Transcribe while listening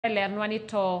Lernwani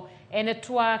to ene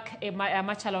twak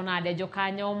machalo nade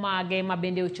jokanyo mage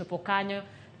mabende ochopo kanyo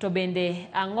to bende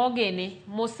ang'ogeni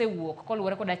mosewuok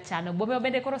koluwore koda chano bombe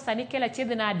bende koro sani kelo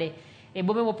achiedh nade e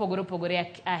bombe mopogore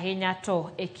opogore ahinya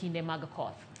to e kinde mag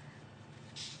koth.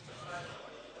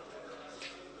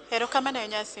 Erokamano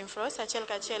ahinya Simfros, achiel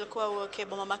kachiel kwawuok e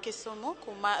boma ma Kisumu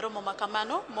kuma romo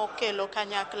makamano mokelo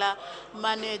kanyakla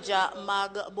maneja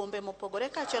mag bombe mopogore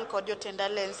kaachiel kod jotend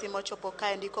alensi mochopo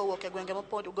kaendi kowuok e gwenge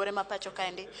mopogore ma pacho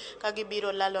kaendi ka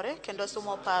gibiro lalore kendo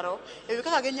sumo paro ewi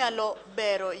kaka ginyalo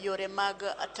bero yore mag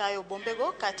tayo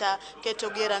bombego kata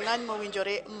ketogi e rang'any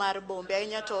mowinjore mar bombe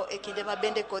ahinya to e kinde ma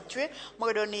bende koth chwe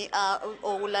moyudo ni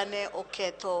oula ne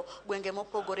oketho gwenge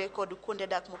mopogore kod kuonde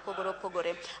dak mopogore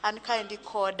opogore. An kaendi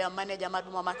kod maneja mar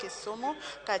boma ma Kisumu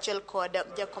kaachiel kod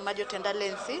jakoma jotend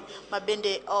alensi ma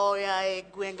bende oya e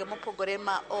gwenge mopogore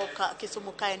ma ok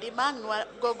Kisumu kaendi ma ang'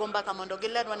 gogo mbaka mondo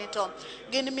gilerwa ni to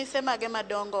gin mise mage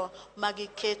madongo ma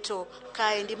giketo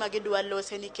kaendi ma gidwa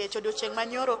lose nikech odiochieng'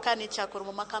 manyoro kane ichako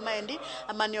romo ma kamaendi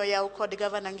mane oyaw kod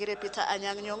gavana Ngire Peter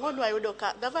Anyang' Nyong'o nwayudo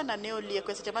ka gavana ne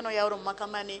olieko seche mane oyaw romo ma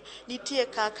kamani nitie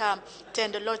kaka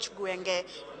tend loch gwenge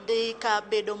ka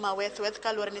bedo maweth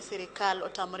kaluwore ni sirikal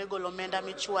otamore golo omenda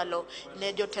michwalo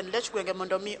ne jotend lech gwenge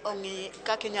mondo mi ong'i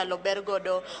kaka inyalo ber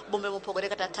godo bombe mopogore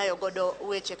kata tayo godo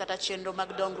weche kata chenro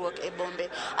mag dongruok e bombe.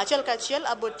 Achiel kachiel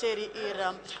aboteri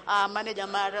ir maneja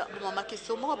mar boma ma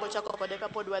Kisumu abochako kode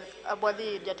kapod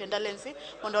wadhi jatend alensi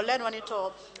mondo olenwa ni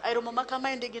to e romo ma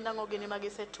kamaendi gin ang'o gini ma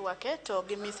gisetwake to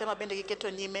gi mise ma bende giketo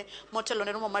nyime motelo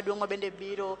ne romo maduong' ma bende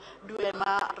biro dwe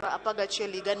mar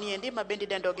 11 higa niendi ma bende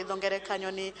idendo gi dho ngere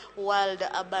kanyo ni World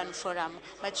Urban Forum.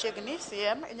 Machiegni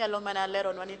CM inyalo mana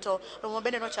leronwa ni to romo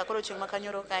bende nochakore chieng'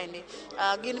 makanyoro kaendi.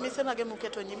 Gin mise mage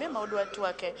muketo nyime ma udwa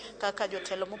twake kaka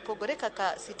jotelo mopogore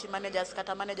kaka city managers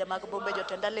kata manager mag bombe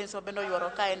jotend alensi ma bende oyuoro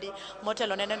kaendi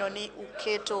motelo ne neno ni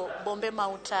uketo bombe ma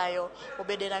utayo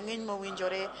obede rang'iny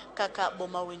mowinjore kaka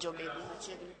boma owinjo bedi.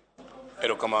 Machiegni.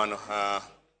 Erokamano,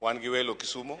 wan gi welo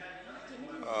Kisumu,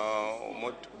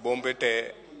 bombe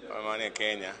te mane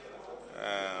Kenya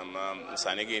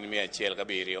sani gin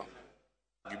 107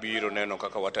 gibiro neno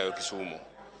kaka watayo Kisumu.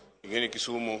 Ing'eni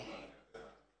Kisumu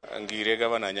Ngire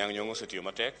gavana Anyang' Nyong'o osetiyo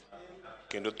matek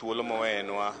kendo thuolo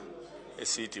mowenwa e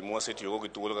city mwasetiyogo gi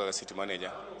thuolo kaka city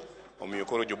manager omiyo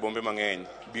koro jobombe mang'eny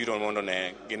biro mondo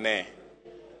gine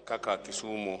kaka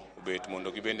Kisumu obet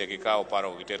mondo gibende gikaw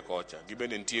paro giter kocha.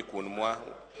 Gibende nitie kuond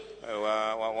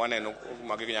waneno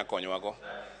ma ginyalo konyowago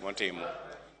motimo.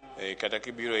 Kata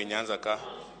kibiro e Nyanza ka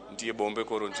nitie bombe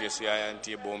koro nitie Siaya,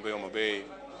 nitie bombe Homa Bay,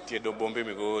 nitie bombe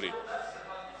Migori.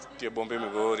 Nitie bombe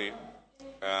Migori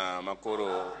ma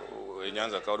koro e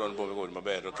Nyanza ka odon bombe kod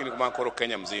maber. Lakini kuma koro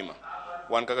Kenya mzima.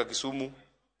 Wan kaka Kisumu,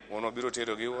 wan biro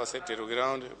wasetero gi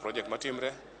round project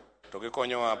matimre to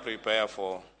gikonyowa prepare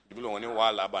for gibiluongo ni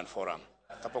World Urban Forum.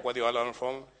 Kapok wadhi World Urban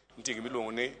Forum, nitie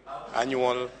gibiluongo ni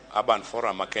Annual Urban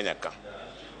Forum ma Kenya ka.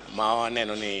 Ma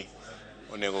waneno ni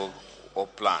onego o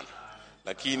plan.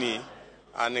 Lakini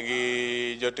an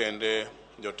gi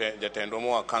jatendwa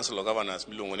moa Council of Governors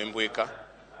miluongo ni Mbwika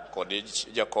kod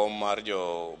jakom mar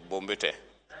jo bombe te.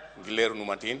 Gileronu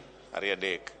matin, ariyo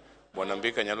adek. Bwana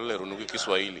Mbwika nyalo leronu gi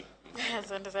Kiswahili.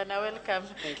 Asante sana, welcome.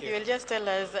 You will just tell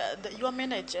us your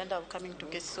main agenda of coming to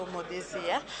Kisumu this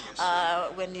year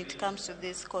when it comes to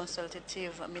this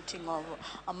consultative meeting of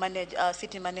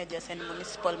city managers and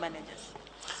municipal managers.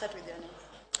 Start with your name.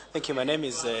 Thank you. My name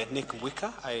is Nick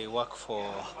Mbwika. I work for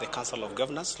the Council of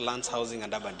Governors, Lands, Housing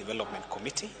and Urban Development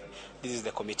Committee. This is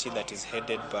the committee that is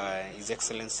headed by His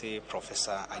Excellency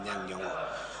Professor Anyang' Nyong'o.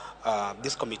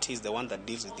 This committee is the one that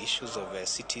deals with issues of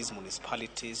cities,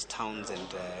 municipalities, towns and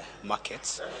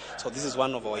markets. So this is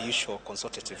one of our usual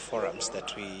consultative forums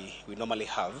that we normally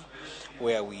have,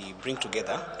 where we bring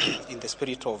together in the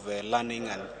spirit of learning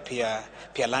and peer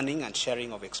learning and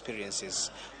sharing of experiences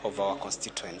of our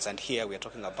constituents. And here we are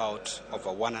talking about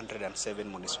over 107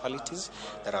 municipalities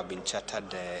that have been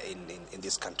chartered in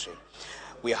this country.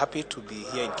 We are happy to be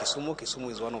here in Kisumu.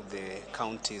 Kisumu is one of the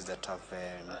counties that have,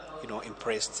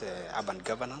 embraced urban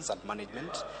governance and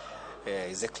management.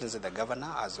 His Excellency the Governor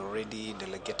has already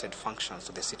delegated functions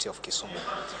to the city of Kisumu,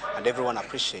 and everyone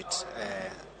appreciates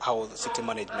how the city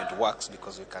management works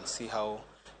because we can see how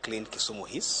clean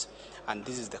Kisumu is. And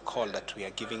this is the call that we are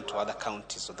giving to other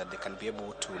counties so that they can be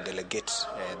able to delegate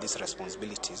these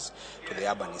responsibilities to the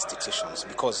urban institutions,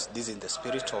 because this is in the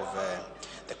spirit of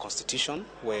the Constitution,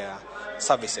 where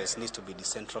services need to be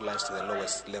decentralized to the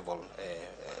lowest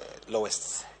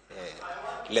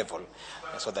level,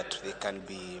 so that they can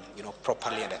be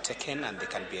properly undertaken and they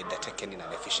can be undertaken in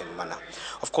an efficient manner.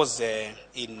 Of course,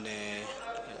 in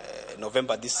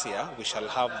November this year, we shall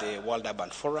have the World Urban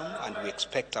Forum, and we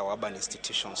expect our urban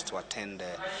institutions to attend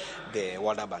the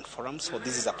World Urban Forum. So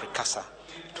this is a precursor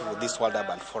to this World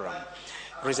Urban Forum.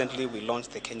 Recently, we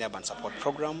launched the Kenya Urban Support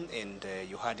Program, and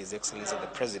you heard His Excellency the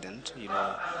President,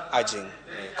 urging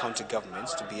county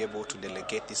governments to be able to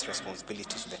delegate this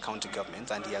responsibility to the county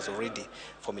governments, and he has already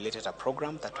formulated a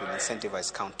program that will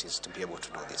incentivize counties to be able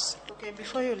to do this. Okay,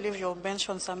 before you leave, you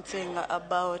mentioned something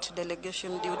about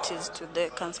delegation duties to the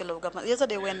Council of Government.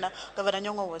 Yesterday, when Governor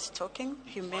Nyong'o was talking,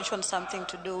 he mentioned something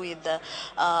to do with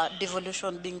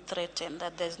devolution being threatened,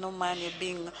 that there's no money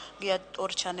being geared or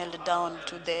channeled down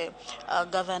to the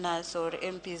governors or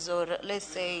MPs or, let's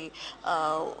say,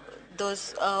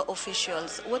 those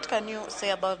officials. What can you say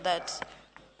about that?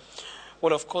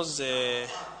 Well, of course,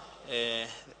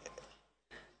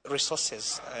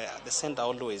 resources, the center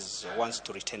always wants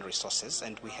to retain resources,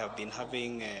 and we have been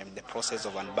having the process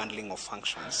of unbundling of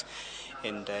functions.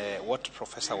 And what the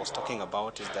professor was talking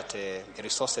about is that the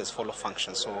resources follow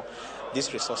functions. So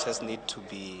these resources need to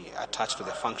be attached to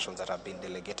the functions that have been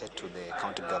delegated to the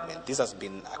county government. This has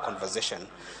been a conversation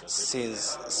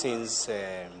since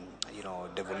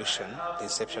devolution, the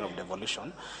inception of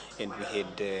devolution, and we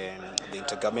had the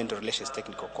Intergovernmental Relations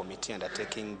Technical Committee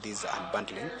undertaking this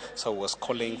unbundling. So it was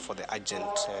calling for the urgent,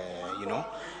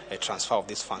 a transfer of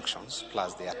these functions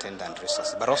plus the attendant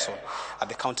resources. But also at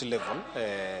the county level,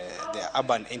 the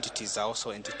urban entities are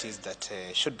also entities that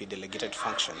should be delegated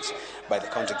functions by the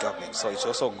county government. So it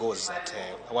also goes that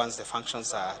once the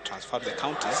functions are transferred to the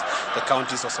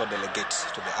counties also delegate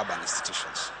to the urban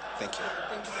institutions. Thank you.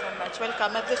 Thank you so much.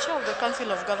 Welcome. As the chair of the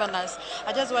Council of Governors,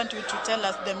 I just want you to tell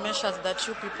us the measures that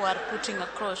you people are putting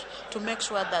across to make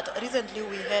sure that recently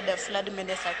we had a flood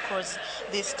menace across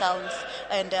these towns,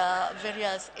 and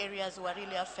various areas were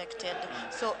really affected.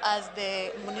 So as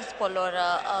the municipal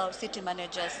or city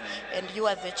managers and you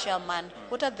as the chairman,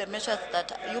 what are the measures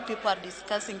that you people are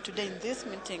discussing today in this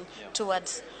meeting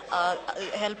towards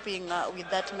helping with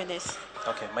that menace?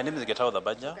 Okay, my name is Getao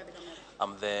Dabanja.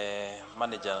 I'm the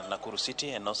manager Nakuru City,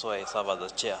 and also I serve as the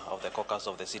chair of the caucus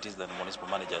of the cities and municipal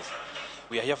managers.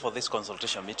 We are here for this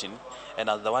consultation meeting, and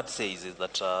as the word says, is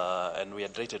that and we are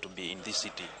delighted to be in this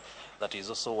city. That is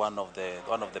also one of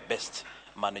the best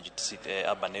managed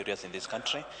urban areas in this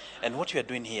country. And what we are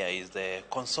doing here is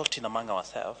consulting among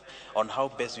ourselves on how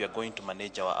best we are going to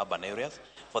manage our urban areas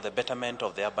for the betterment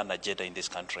of the urban agenda in this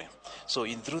country. So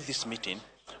through this meeting,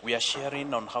 we are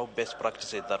sharing on how best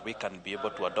practices that we can be able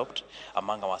to adopt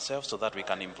among ourselves, so that we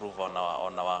can improve on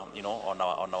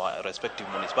our respective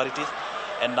municipalities.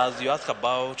 And as you ask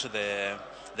about the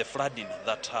flooding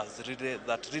that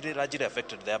really largely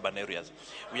affected the urban areas,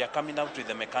 we are coming out with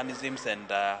the mechanisms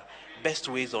and best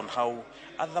ways on how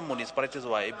other municipalities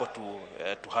were able to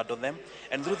handle them.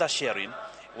 And through that sharing,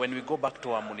 when we go back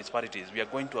to our municipalities, we are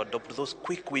going to adopt those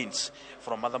quick wins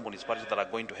from other municipalities that are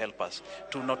going to help us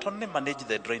to not only manage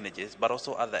the drainages, but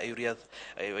also other areas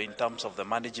in terms of the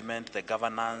management, the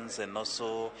governance, and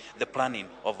also the planning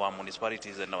of our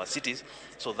municipalities and our cities,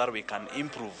 so that we can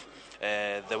improve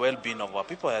the well-being of our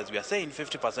people. As we are saying,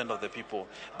 50% of the people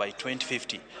by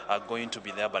 2050 are going to be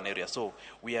in the urban area. So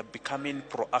we are becoming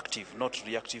proactive, not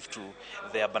reactive to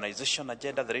the urbanization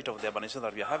agenda, the rate of the urbanization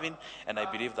that we are having. And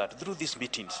I believe that through these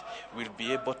meetings, we'll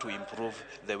be able to improve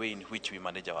the way in which we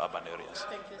manage our urban areas.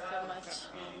 Thank you so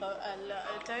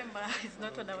much. Time is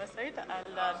not on our side.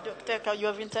 I'll take you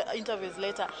have interviews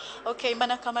later. Okay,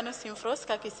 mana kamano simfros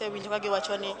kakise winjwage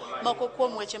wachoni moko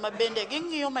kuom weche mabende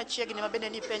ging'iyo machiegni mabende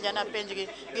ni penja na penjgi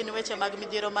gin weche mag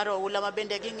midhiero mar oula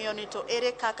mabende ging'iyo ni to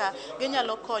ere kaka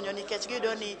ginyalo konyo, nikech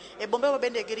giyudo ni e bombe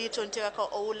mabende girito nitie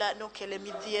kaka oula nokele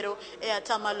midhiero e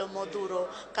atamalo modhuro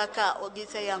kaka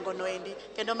ogise yango noendi,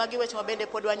 kendo magi weche mabende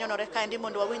pod wanyonore kaendi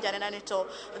mondo wawinjane ni to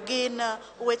gin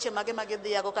weche mage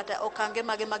magidhiago kata okange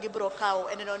mage magibro kawo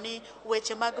eneno ni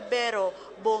weche mag bero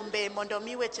bombe mondo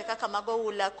mi weche kaka mag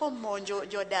oula komonjo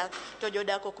jodak to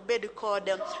jodak ok bed kod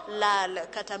lal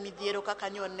kata midhiero kaka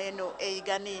nyoneno e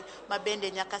igani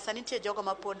mabende nyaka sani nitie jogo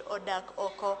mapod odak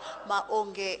oko ma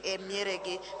onge e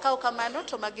mieregi. Kao kamano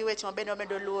to magi weche mabende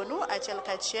wamedo luonu achiel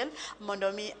kachiel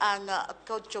mondo mi anga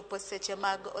kochopo seche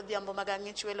mag odhiambo mag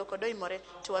ang'ich welo kod oimore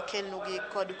to wakelnugi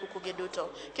kod kukugi duto.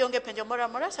 Kionge penjo moro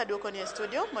amora saduoko ni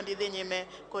studio mondo idhi nyime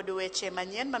kod weche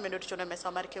manyien mamedo tuchono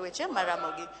mesa mar keweche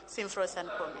maramogi Simfrosan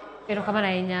Komi. Erokamano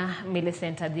ahinya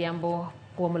Millicent Adhiambo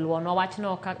kuom luonwa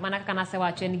wachno. Mana kaka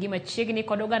nasewacho, en gima chiegni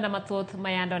kod oganda mathoth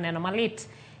mayando neno malit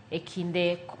e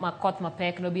kinde ma koth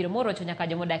mapek nobiro morocho nyaka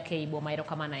jomodak e boma.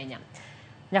 Erokamano ahinya.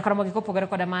 Nyakoromogi kopogore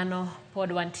koda mano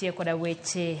pod wantie koda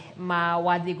weche ma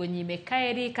wadhigo nyime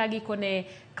kaeri kagikone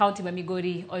kaunti ma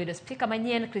Migori oyudo spika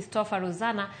manyien Christopher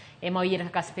Ruzana ema oyier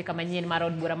kaka spika manyien mar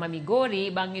od bura ma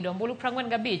Migori bang' yudo ombulu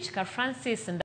 45 kar Francis